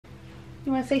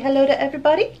You want to say hello to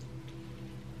everybody?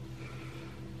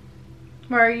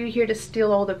 Or are you here to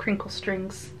steal all the crinkle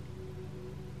strings?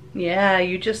 Yeah,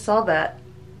 you just saw that.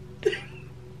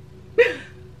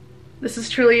 This is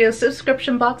truly a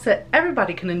subscription box that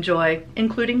everybody can enjoy,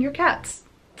 including your cats.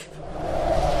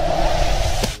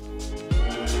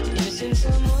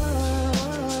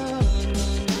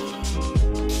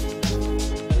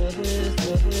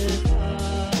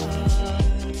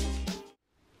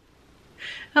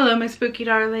 Hello my spooky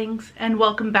darlings, and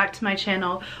welcome back to my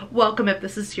channel. Welcome if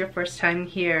this is your first time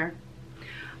here.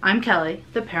 I'm Kelly,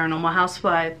 the Paranormal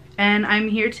Housewife, and I'm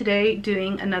here today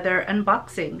doing another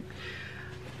unboxing.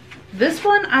 This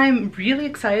one I'm really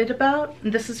excited about.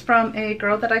 This is from a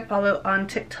girl that I follow on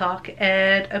TikTok,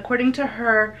 and according to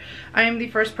her, I am the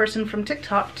first person from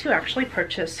TikTok to actually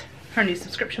purchase her new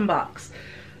subscription box.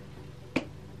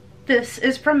 This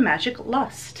is from Magic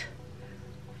Lust.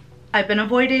 I've been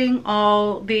avoiding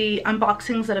all the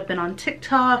unboxings that have been on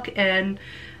TikTok, and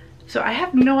so I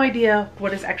have no idea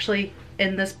what is actually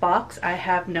in this box. I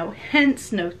have no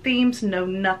hints, no themes, no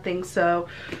nothing, so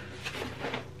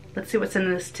let's see what's in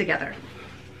this together.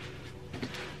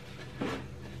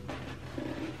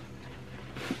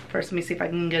 First, let me see if I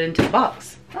can get into the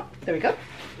box. Oh, there we go.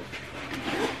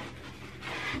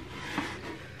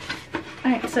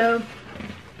 Alright, so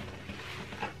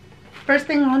first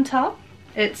thing on top,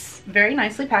 it's very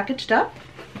nicely packaged up.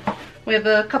 We have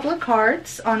a couple of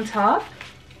cards on top.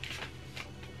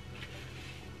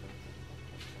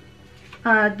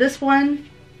 This one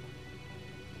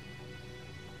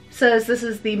says this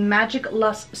is the Magic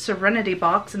Lust Serenity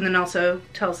box, and then also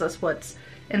tells us what's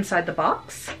inside the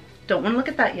box. Don't want to look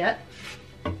at that yet.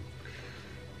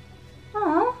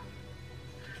 Aww.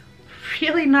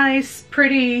 Really nice,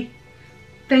 pretty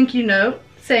thank you note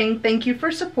saying thank you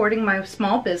for supporting my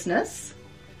small business.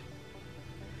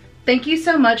 Thank you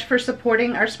so much for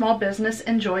supporting our small business.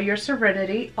 Enjoy your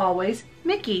serenity. Always,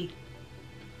 Mickey.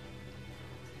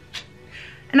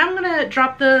 And I'm gonna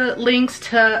drop the links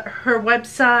to her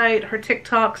website, her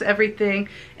TikToks, everything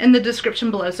in the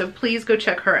description below, so please go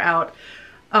check her out.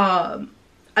 I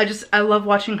love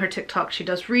watching her TikTok. She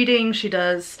does reading, she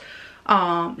does,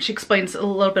 she explains a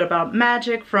little bit about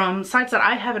magic from sites that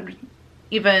I haven't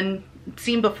even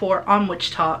seen before on Witch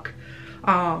Talk.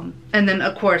 And then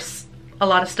of course, a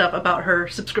lot of stuff about her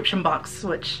subscription box,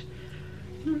 which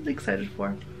I'm really excited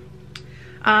for.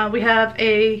 We have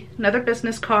another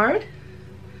business card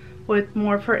with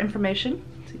more of her information.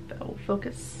 Let's see if that will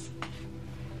focus.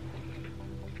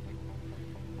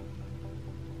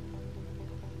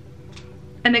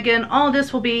 And again, all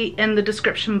this will be in the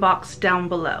description box down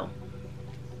below.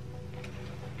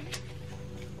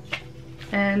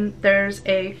 And there's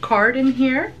a card in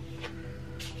here.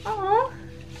 Aww.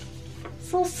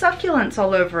 Little succulents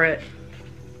all over it.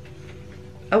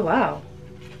 Oh wow.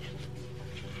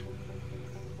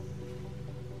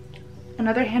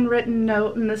 Another handwritten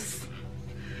note, and this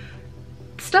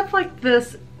stuff like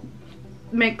this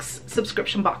makes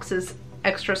subscription boxes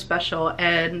extra special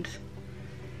and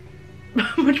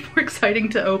much more exciting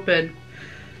to open.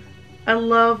 I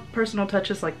love personal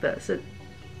touches like this. It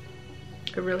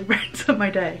really brightens up my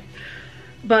day.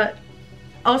 But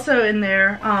also in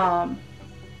there,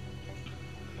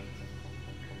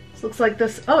 looks like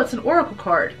this. Oh, it's an oracle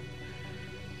card.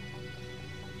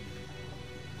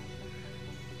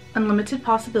 Unlimited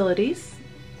possibilities.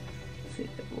 Let's see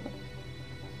if it will.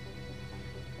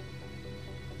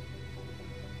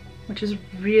 Which is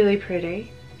really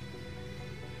pretty.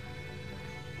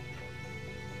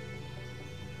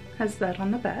 Has that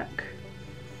on the back.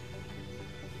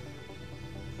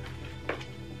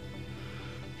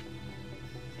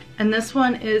 And this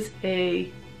one is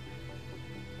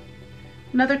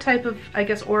another type of, I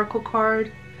guess, oracle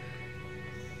card.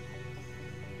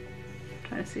 I'm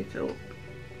trying to see if it'll...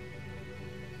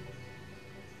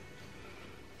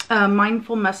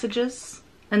 mindful messages.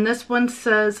 And this one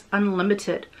says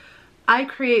unlimited. I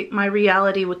create my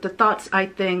reality with the thoughts I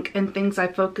think and things I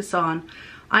focus on.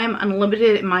 I am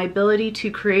unlimited in my ability to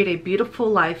create a beautiful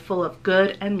life full of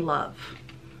good and love.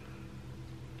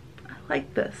 I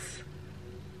like this.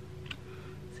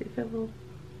 Let's see if it will...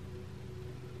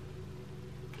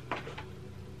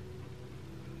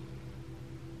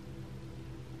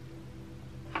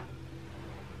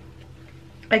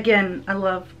 Again, I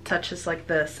love touches like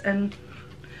this, and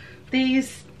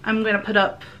these I'm going to put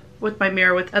up with my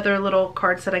mirror with other little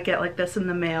cards that I get like this in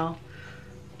the mail.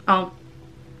 I'll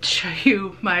show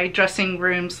you my dressing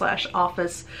room /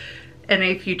 office in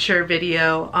a future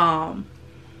video.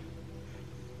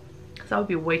 Because that would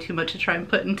be way too much to try and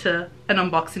put into an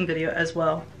unboxing video as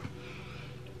well.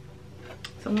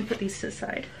 So I'm going to put these to the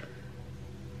side.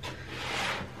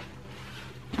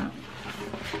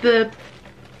 I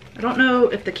don't know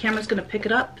if the camera's gonna pick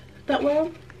it up that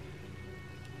well,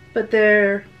 but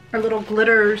there are little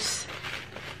glitters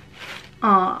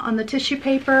on the tissue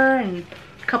paper and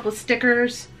a couple of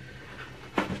stickers.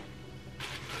 Let's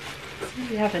see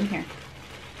what we have in here.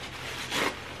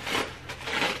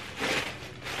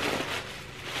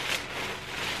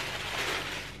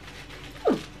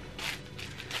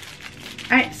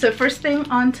 Alright, so first thing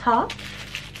on top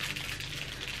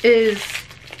is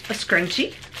a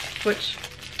scrunchie, which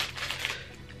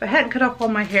if I hadn't cut off all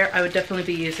my hair, I would definitely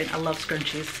be using. I love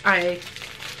scrunchies. I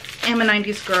am a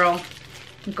 90s girl.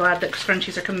 I'm glad that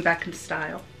scrunchies are coming back into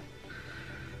style.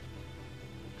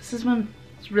 This is one.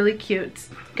 It's really cute. It's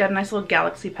got a nice little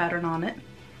galaxy pattern on it.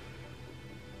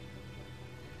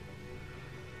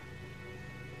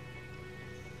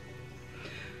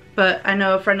 But I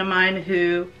know a friend of mine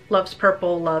who loves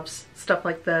purple, loves stuff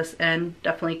like this, and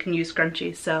definitely can use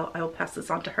scrunchies, so I will pass this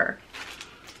on to her.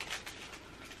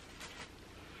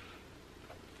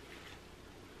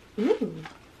 Ooh.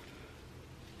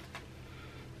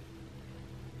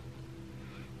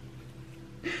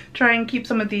 Try and keep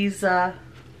some of these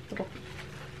little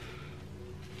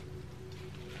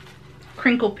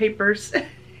crinkle papers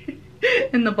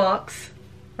in the box,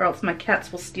 or else my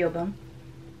cats will steal them.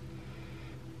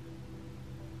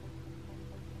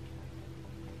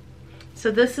 So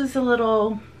this is a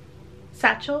little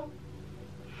satchel,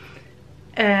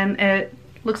 and it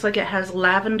looks like it has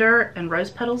lavender and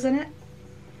rose petals in it.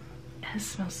 And it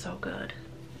smells so good.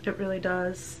 It really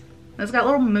does. It's got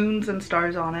little moons and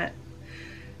stars on it.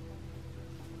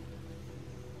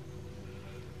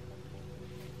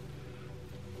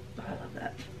 Oh, I love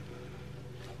that.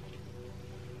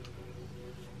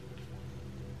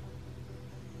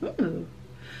 Ooh.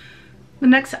 The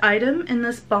next item in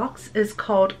this box is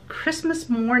called Christmas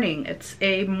Morning. It's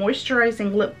a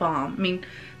moisturizing lip balm. I mean,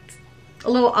 it's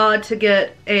a little odd to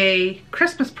get a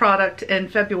Christmas product in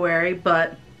February,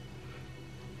 but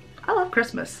I love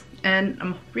Christmas. And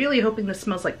I'm really hoping this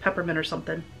smells like peppermint or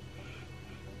something.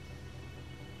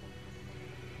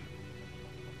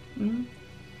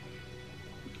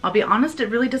 I'll be honest, it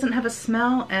really doesn't have a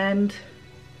smell, and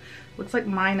looks like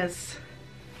mine is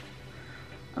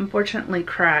unfortunately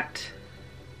cracked.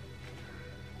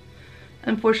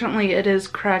 Unfortunately, it is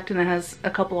cracked and it has a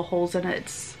couple of holes in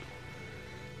it.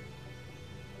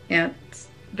 It's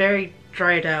very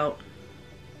dried out.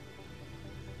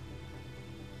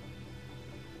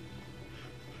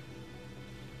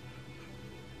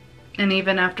 And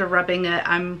even after rubbing it,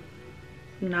 I'm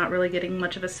not really getting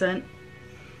much of a scent.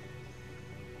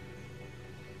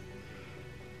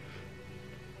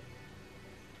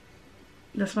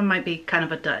 This one might be kind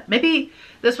of a dud. Maybe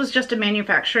this was just a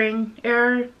manufacturing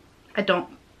error. I don't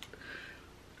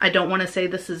want to say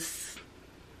this is,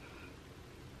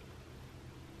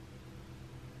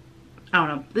 I don't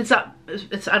know.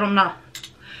 I don't know.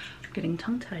 I'm getting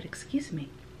tongue-tied, excuse me.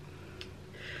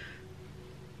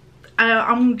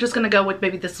 I'm just gonna go with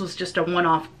maybe this was just a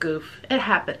one-off goof. It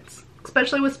happens,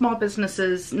 especially with small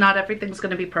businesses. Not everything's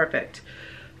gonna be perfect,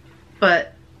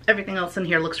 but everything else in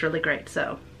here looks really great,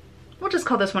 so we'll just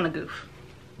call this one a goof.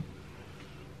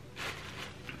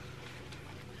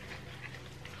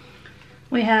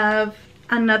 We have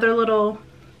another little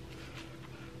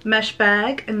mesh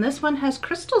bag, and this one has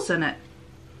crystals in it.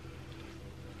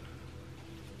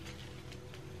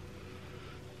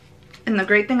 And the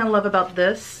great thing I love about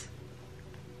this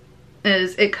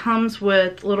is it comes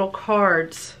with little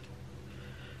cards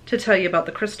to tell you about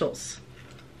the crystals.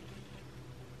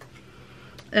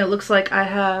 And it looks like I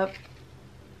have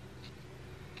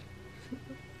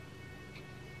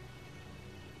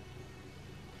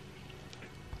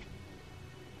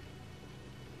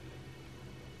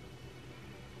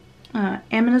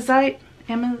Amazonite.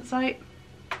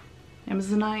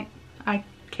 I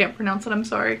can't pronounce it, I'm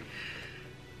sorry.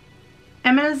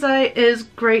 Amazonite is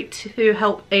great to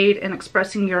help aid in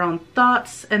expressing your own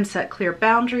thoughts and set clear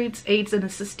boundaries, aids in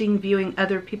assisting viewing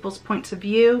other people's points of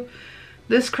view.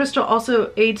 This crystal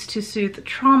also aids to soothe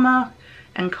trauma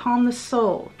and calm the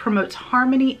soul, promotes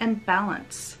harmony and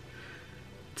balance.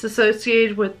 It's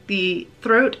associated with the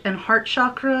throat and heart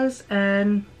chakras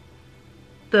and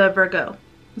the Virgo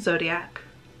zodiac.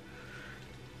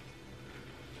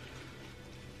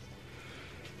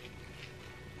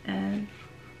 And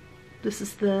this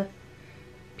is the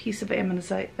piece of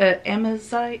amazonite.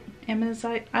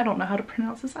 Amazonite. I don't know how to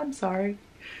pronounce this. I'm sorry.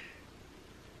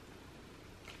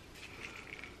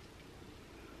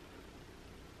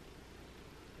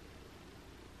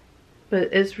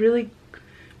 But it's really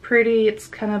pretty. It's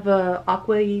kind of a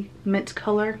aqua mint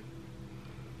color.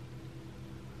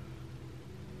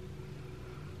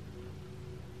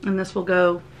 And this will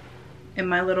go in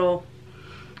my little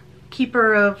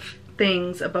keeper of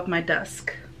things above my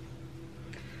desk.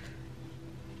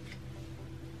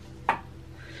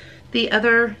 The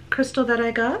other crystal that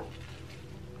I got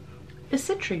is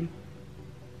citrine.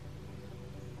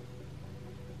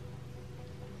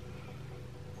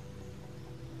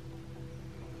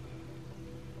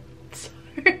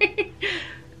 Sorry.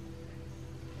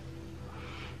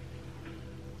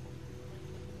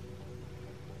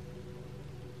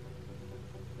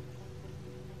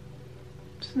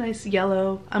 It's a nice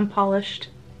yellow, unpolished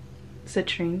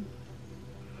citrine.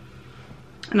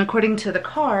 And according to the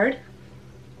card,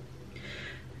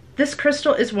 this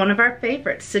crystal is one of our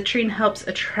favorites. Citrine helps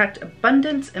attract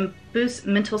abundance and boosts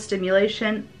mental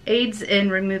stimulation, aids in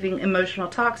removing emotional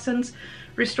toxins,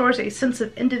 restores a sense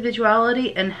of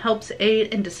individuality, and helps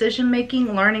aid in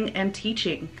decision-making, learning, and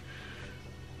teaching.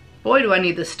 Boy, do I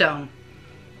need this stone.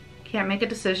 Can't make a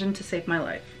decision to save my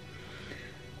life.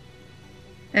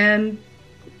 And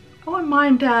I wouldn't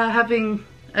mind having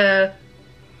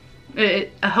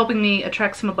helping me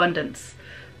attract some abundance.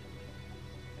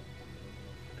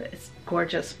 But it's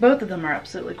gorgeous. Both of them are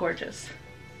absolutely gorgeous.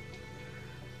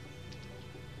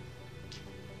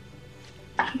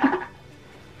 And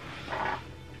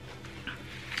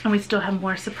we still have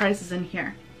more surprises in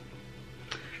here.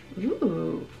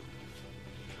 Ooh.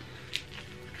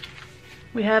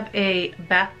 We have a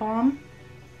bath bomb,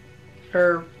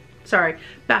 or sorry,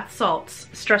 bath salts,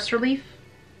 stress relief.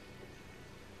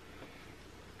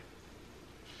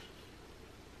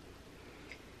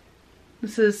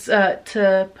 This is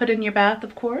to put in your bath,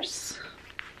 of course.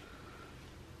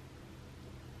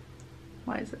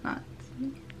 Why is it not?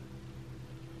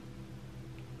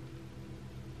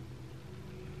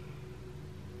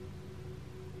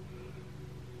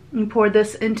 You pour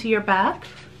this into your bath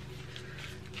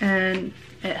and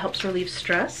it helps relieve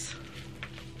stress.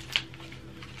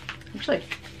 Actually,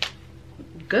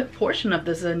 a good portion of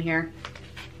this in here.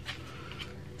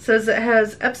 It says it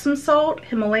has Epsom salt,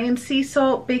 Himalayan sea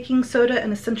salt, baking soda,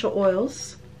 and essential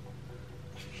oils.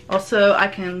 Also, I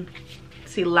can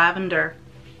see lavender.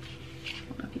 I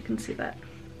don't know if you can see that.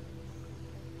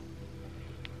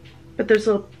 But there's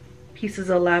little pieces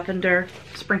of lavender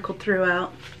sprinkled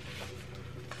throughout.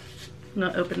 I'm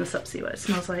gonna open this up, see what it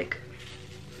smells like.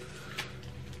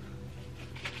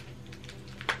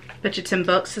 Bet you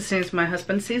 $10 as soon as my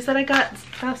husband sees that I got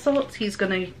bath salts, he's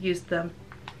gonna use them.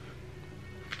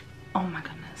 Oh my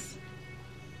goodness.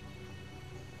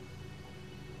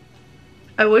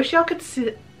 I wish y'all could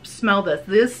smell this.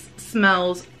 This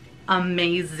smells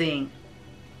amazing.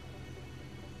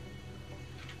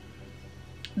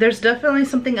 There's definitely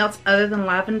something else other than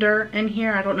lavender in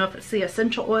here. I don't know if it's the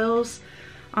essential oils.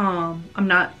 I'm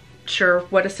not sure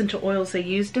what essential oils they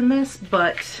used in this,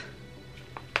 but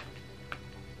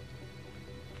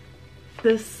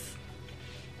this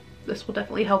will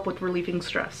definitely help with relieving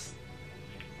stress.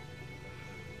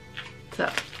 So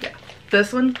yeah,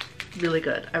 this one, really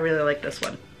good. I really like this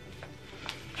one.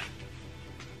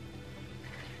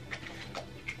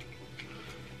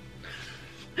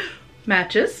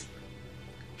 Matches,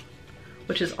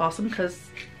 which is awesome because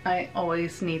I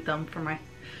always need them for my,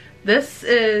 this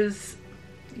is,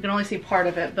 you can only see part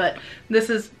of it, but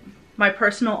this is my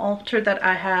personal altar that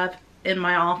I have in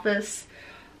my office.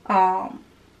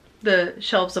 The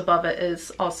shelves above it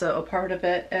is also a part of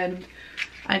it, and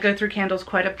I go through candles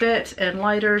quite a bit and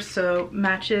lighters, so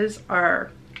matches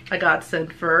are a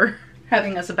godsend for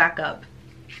having as a backup.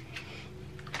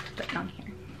 Put that down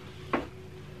here.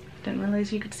 Didn't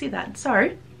realize you could see that.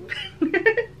 Sorry.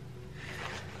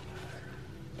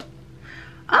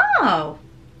 Oh,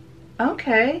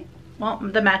 okay. Well,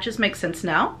 the matches make sense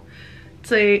now.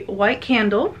 It's a white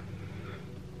candle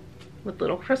with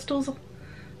little crystals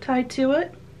tied to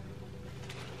it.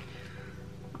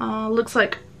 Looks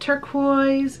like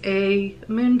turquoise, a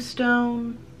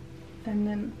moonstone, and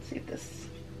then let's see if this.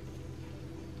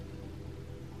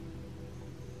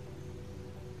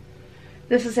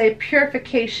 This is a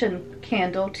purification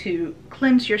candle to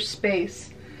cleanse your space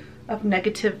of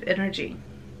negative energy.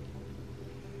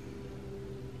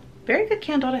 Very good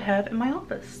candle to have in my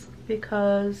office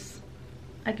because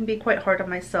I can be quite hard on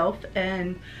myself,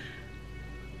 and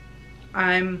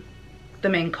I'm the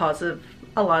main cause of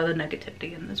a lot of the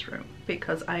negativity in this room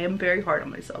because I am very hard on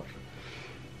myself.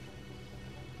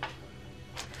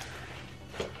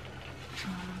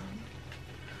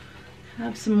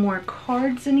 Have some more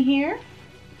cards in here.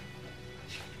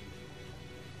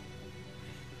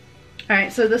 All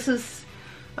right, so this is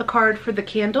a card for the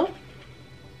candle.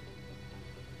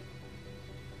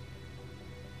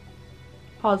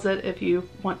 Pause it if you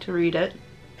want to read it.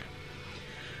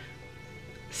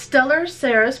 Stellar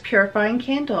Sarah's Purifying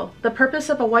Candle. The purpose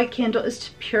of a white candle is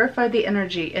to purify the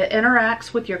energy. It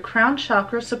interacts with your crown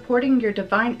chakra, supporting your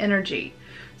divine energy.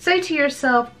 Say to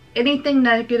yourself, anything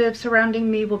negative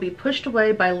surrounding me will be pushed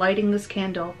away by lighting this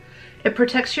candle. It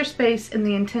protects your space and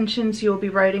the intentions you will be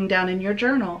writing down in your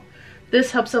journal.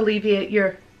 This helps elevate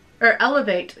your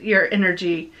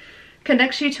energy,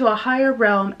 connects you to a higher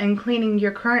realm, and cleaning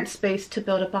your current space to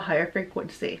build up a higher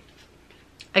frequency.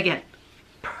 Again,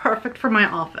 perfect for my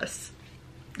office.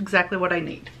 Exactly what I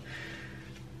need.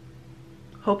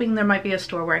 Hoping there might be a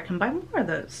store where I can buy more of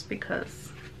those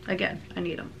because, again, I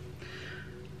need them.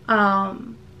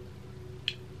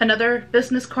 Another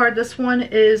business card. This one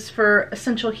is for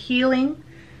Essential Healing.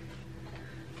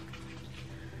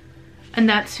 And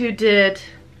that's who did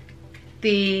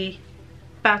the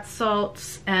bath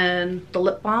salts and the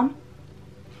lip balm.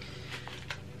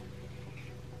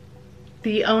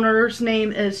 The owner's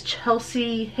name is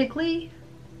Chelsea Higley.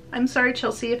 I'm sorry,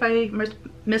 Chelsea, if I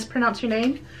mispronounce your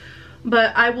name.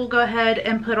 But I will go ahead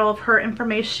and put all of her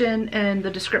information in the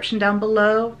description down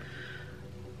below.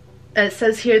 It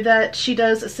says here that she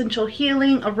does essential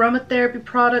healing, aromatherapy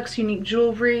products, unique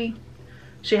jewelry.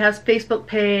 She has a Facebook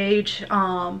page,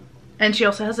 and she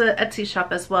also has an Etsy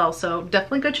shop as well. So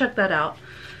definitely go check that out.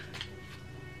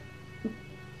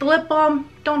 The lip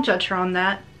balm, don't judge her on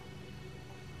that.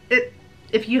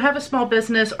 If you have a small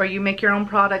business or you make your own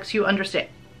products, you understand.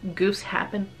 Goofs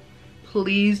happen.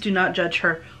 Please do not judge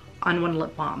her on one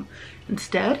lip balm.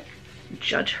 Instead,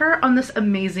 judge her on this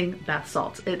amazing bath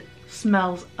salts. It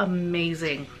smells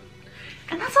amazing.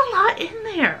 And that's a lot in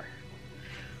there.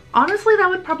 Honestly, that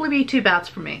would probably be 2 baths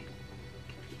for me.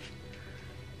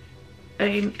 I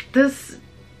mean, this,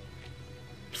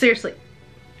 seriously,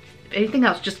 if anything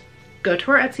else, just go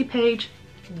to our Etsy page,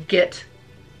 get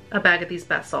a bag of these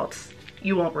bath salts.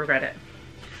 You won't regret it.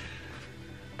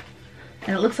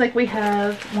 And it looks like we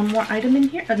have one more item in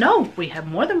here. No, we have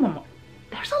more than one more.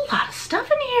 There's a lot of stuff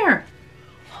in here.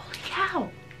 Holy cow.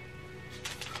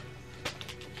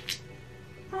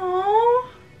 Aww.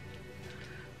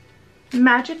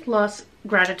 Magic Lust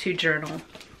Gratitude Journal.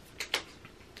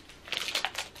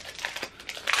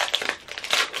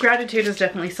 Gratitude is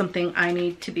definitely something I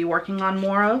need to be working on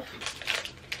more of.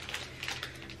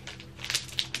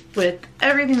 With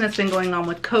everything that's been going on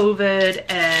with COVID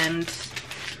and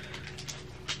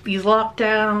these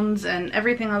lockdowns and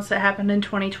everything else that happened in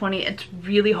 2020, it's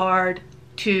really hard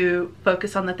to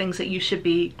focus on the things that you should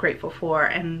be grateful for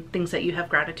and things that you have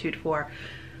gratitude for.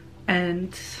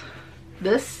 And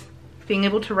this, being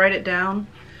able to write it down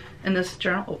in this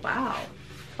journal, oh wow.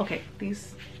 Okay,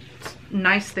 these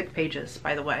nice thick pages,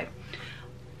 by the way.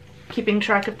 Keeping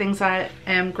track of things I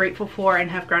am grateful for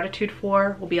and have gratitude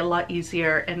for will be a lot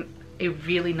easier, and a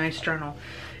really nice journal.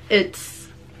 It's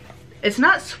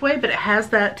not suede, but it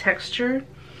has that texture,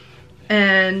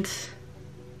 and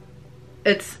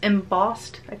it's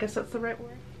embossed. I guess that's the right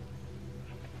word.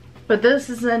 But this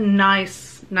is a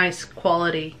nice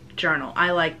quality journal.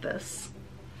 I like this.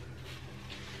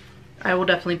 I will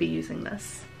definitely be using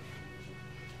this.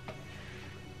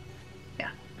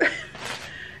 Yeah.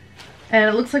 And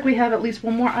it looks like we have at least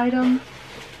one more item.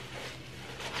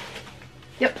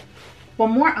 Yep,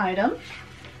 one more item,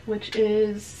 which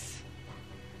is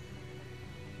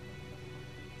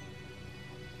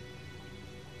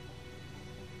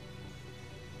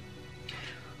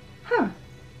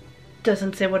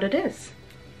doesn't say what it is.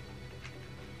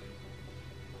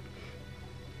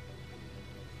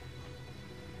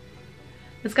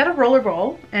 It's got a roller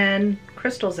roll and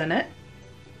crystals in it.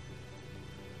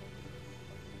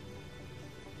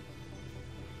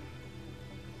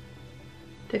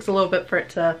 Takes a little bit for it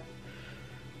to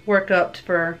work up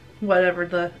for whatever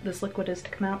this liquid is to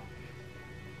come out.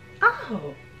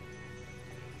 Oh!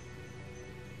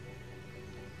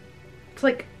 It's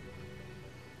like,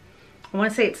 I want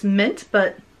to say it's mint,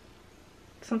 but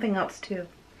something else too.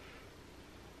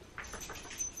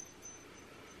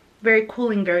 Very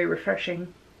cooling, very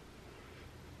refreshing.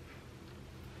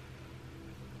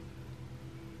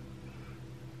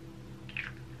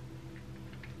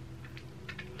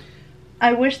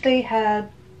 I wish they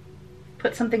had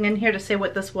put something in here to say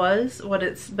what this was, what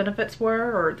its benefits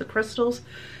were, or the crystals.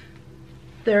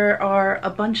 There are a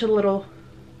bunch of little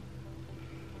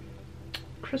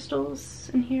crystals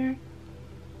in here.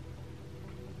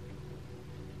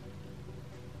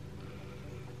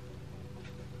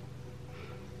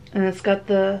 And it's got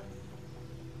the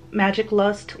Magic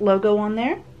Lust logo on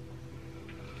there.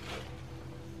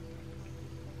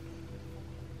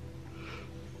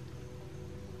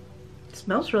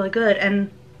 Smells really good,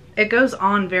 and it goes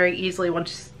on very easily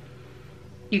once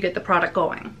you get the product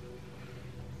going.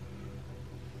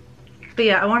 But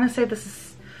yeah, I want to say this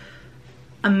is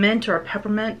a mint or a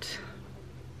peppermint,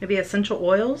 maybe essential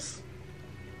oils.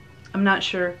 I'm not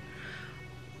sure.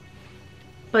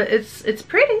 But it's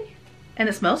pretty and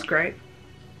it smells great.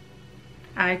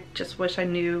 I just wish I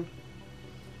knew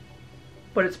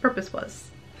what its purpose was.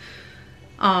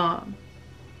 Hello,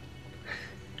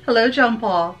 John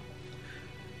Paul.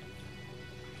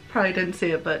 Probably didn't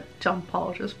see it, but John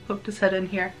Paul just poked his head in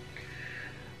here.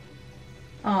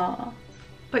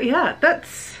 But yeah,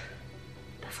 that's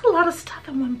a lot of stuff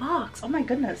in one box. Oh my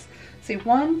goodness. See,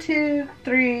 1, 2,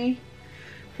 3,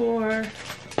 4,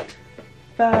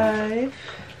 5,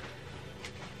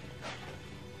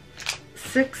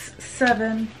 6,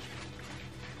 7,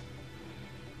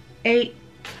 8,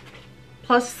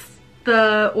 plus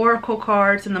the oracle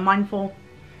cards and the mindful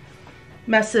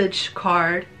message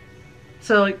card.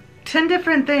 So like 10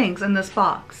 different things in this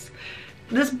box.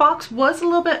 This box was a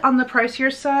little bit on the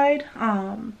pricier side.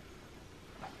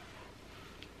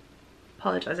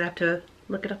 Apologize, I have to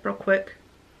look it up real quick.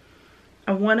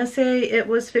 I want to say it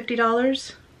was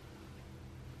 $50.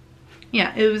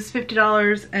 Yeah, it was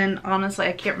 $50, and honestly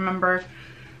I can't remember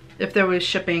if there was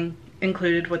shipping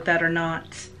included with that or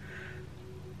not.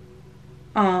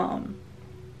 And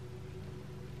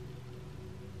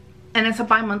it's a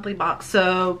bi-monthly box,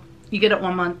 so you get it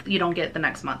one month, you don't get it the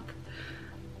next month.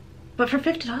 But for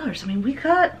 $50, I mean, we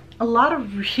got a lot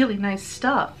of really nice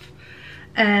stuff,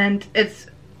 and it's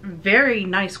very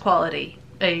nice quality.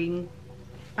 I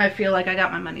feel like I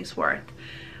got my money's worth.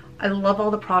 I love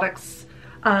all the products,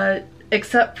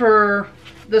 except for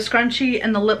the scrunchie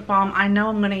and the lip balm. I know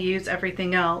I'm going to use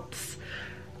everything else.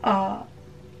 And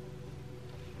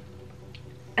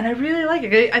I really like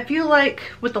it. I feel like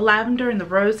with the lavender and the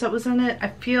rose that was in it, I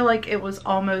feel like it was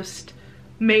almost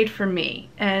made for me.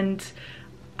 And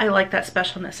I like that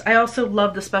specialness. I also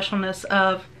love the specialness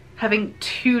of having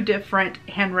 2 different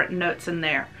handwritten notes in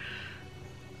there.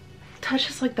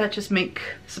 Touches like that just make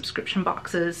subscription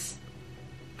boxes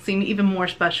seem even more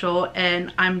special,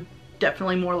 and I'm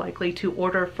definitely more likely to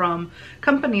order from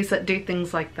companies that do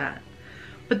things like that.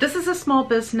 But this is a small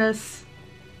business,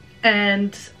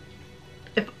 and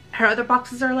if her other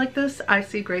boxes are like this, I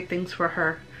see great things for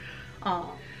her.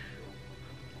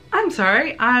 I'm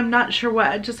sorry, I'm not sure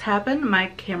what just happened. My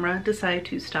camera decided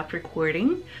to stop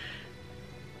recording.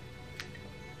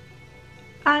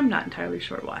 I'm not entirely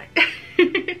sure why.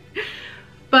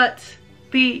 But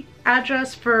the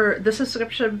address for the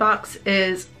subscription box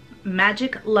is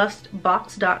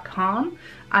magiclustbox.com.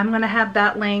 I'm going to have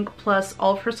that link plus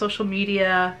all of her social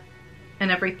media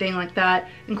and everything like that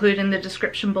included in the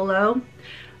description below.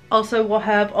 Also, we'll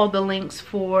have all the links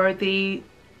for the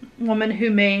woman who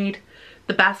made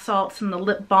the bath salts and the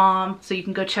lip balm, so you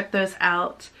can go check those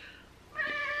out.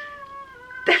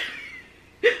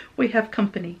 We have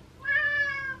company.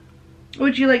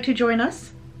 Would you like to join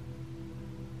us?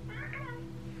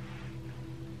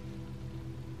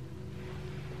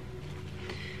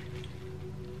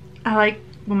 I like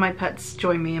when my pets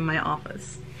join me in my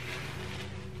office.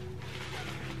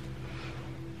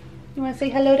 You want to say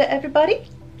hello to everybody?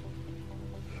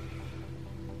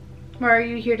 Or are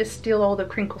you here to steal all the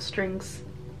crinkle strings?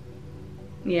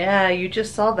 Yeah, you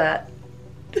just saw that.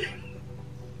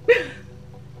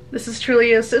 This is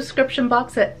truly a subscription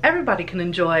box that everybody can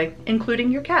enjoy,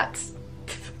 including your cats.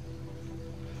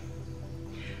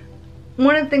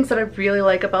 One of the things that I really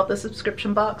like about the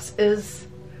subscription box is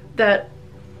that,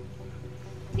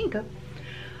 there you go,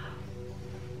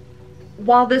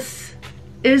 while this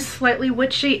is slightly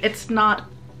witchy, it's not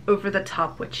over the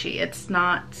top witchy. It's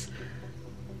not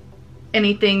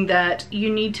anything that you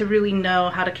need to really know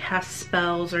how to cast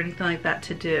spells or anything like that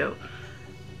to do.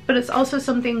 But it's also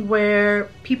something where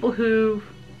people who,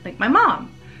 like my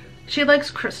mom, she likes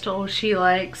crystal, she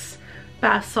likes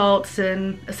bath salts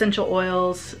and essential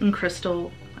oils and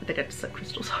crystal. I think I just said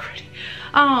crystals already.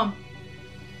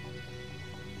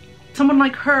 Someone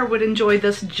like her would enjoy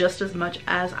this just as much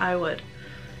as I would.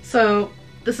 So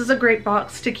this is a great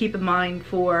box to keep in mind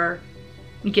for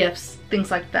gifts,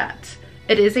 things like that.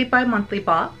 It is a bi-monthly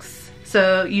box,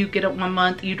 so you get it one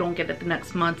month, you don't get it the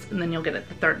next month, and then you'll get it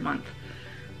the third month.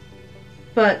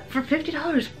 But for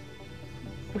 $50,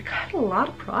 we got a lot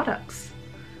of products.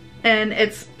 And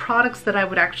it's products that I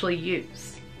would actually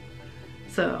use.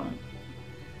 So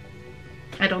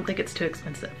I don't think it's too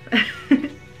expensive.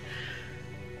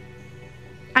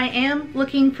 I am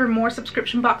looking for more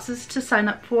subscription boxes to sign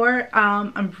up for.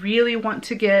 I really want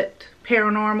to get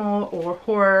paranormal or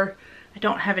horror. I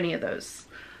don't have any of those.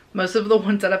 Most of the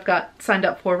ones that I've got signed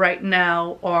up for right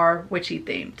now are witchy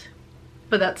themed.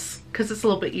 But that's because it's a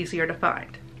little bit easier to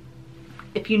find.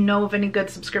 If you know of any good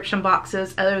subscription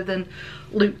boxes other than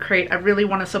Loot Crate, I really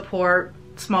want to support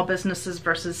small businesses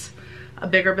versus a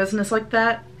bigger business like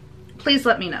that. Please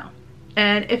let me know.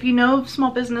 And if you know of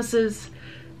small businesses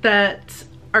that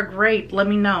are great, let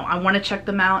me know. I want to check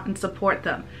them out and support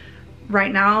them.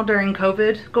 Right now, during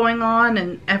COVID going on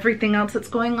and everything else that's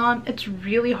going on, it's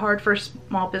really hard for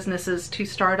small businesses to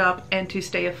start up and to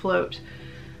stay afloat.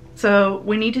 So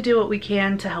we need to do what we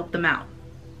can to help them out.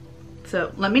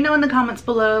 So let me know in the comments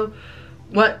below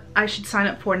what I should sign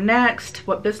up for next,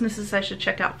 what businesses I should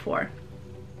check out for.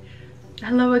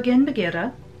 Hello again,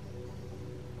 Bagheera.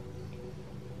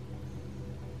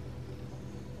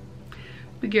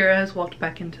 Bagheera has walked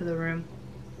back into the room.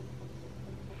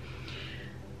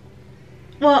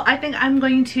 Well, I think I'm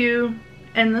going to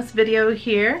end this video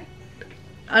here.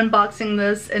 Unboxing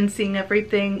this and seeing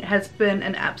everything has been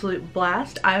an absolute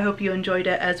blast. I hope you enjoyed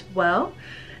it as well.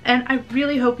 And I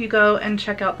really hope you go and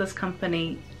check out this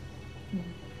company.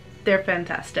 They're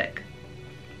fantastic.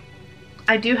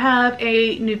 I do have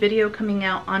a new video coming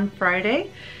out on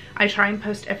Friday. I try and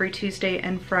post every Tuesday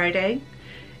and Friday.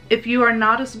 If you are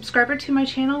not a subscriber to my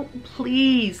channel,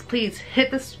 please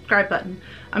hit the subscribe button.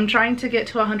 I'm trying to get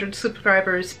to 100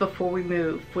 subscribers before we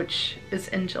move, which is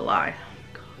in July. Oh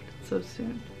my god, it's so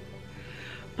soon.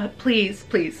 But please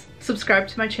subscribe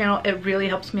to my channel. It really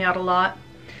helps me out a lot.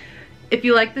 If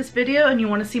you like this video and you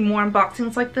want to see more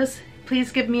unboxings like this,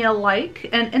 please give me a like,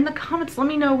 and in the comments let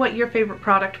me know what your favorite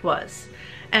product was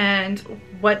and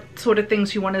what sort of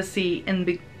things you want to see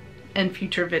in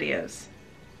future videos.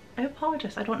 I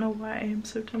apologize, I don't know why I am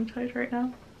so tongue-tied right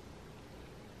now.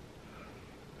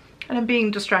 And I'm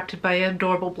being distracted by an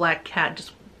adorable black cat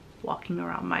just walking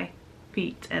around my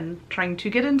feet and trying to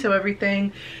get into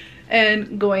everything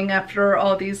and going after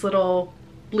all these little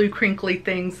blue crinkly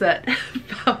things that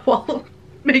while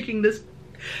making this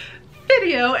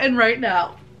video and right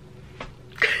now.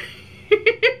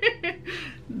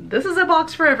 This is a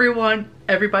box for everyone.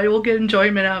 Everybody will get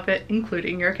enjoyment out of it,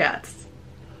 including your cats.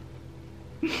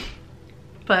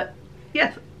 But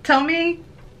yes, tell me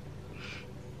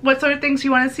what sort of things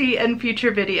you want to see in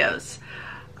future videos.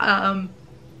 I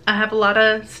have a lot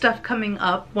of stuff coming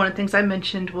up. One of the things I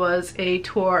mentioned was a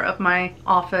tour of my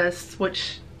office,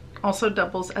 which also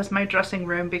doubles as my dressing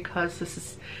room because this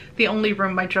is the only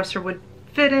room my dresser would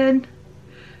fit in.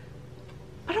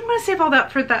 But I'm going to save all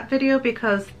that for that video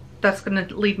because that's going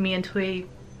to lead me into a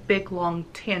big long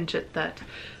tangent that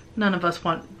none of us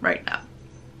want right now.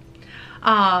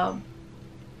 I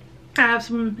have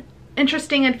some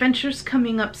interesting adventures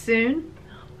coming up soon,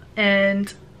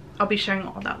 and I'll be sharing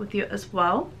all that with you as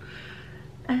well.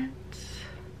 And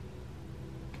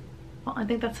well, I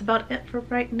think that's about it for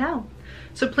right now.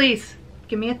 So please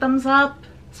give me a thumbs up,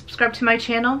 subscribe to my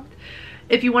channel.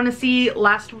 If you want to see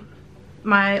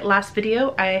my last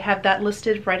video, I have that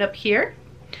listed right up here.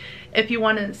 If you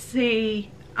want to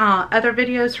see other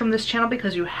videos from this channel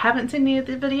because you haven't seen any of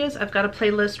the videos, I've got a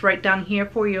playlist right down here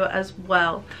for you as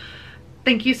well.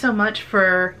 Thank you so much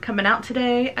for coming out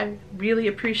today. I really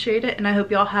appreciate it, and I hope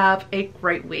y'all have a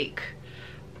great week.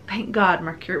 Thank God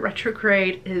Mercury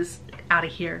retrograde is out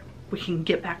of here. We can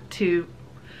get back to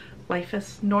life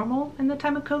as normal in the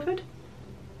time of COVID,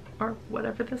 or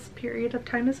whatever this period of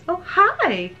time is. Oh,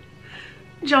 hi!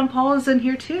 John Paul is in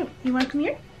here too. You want to come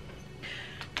here?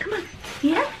 Come on.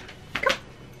 Yeah? Come.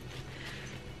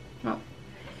 Well,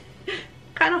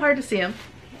 kind of hard to see him.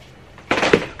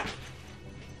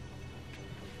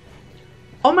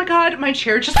 Oh my god, my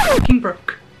chair just fucking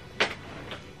broke.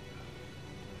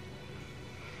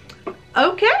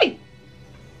 Okay.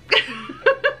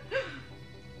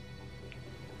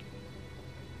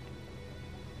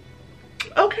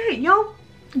 Okay, y'all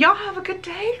have a good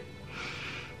day.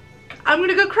 I'm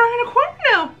gonna go cry in a corner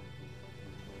now.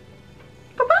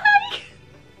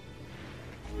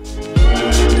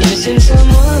 Bye-bye.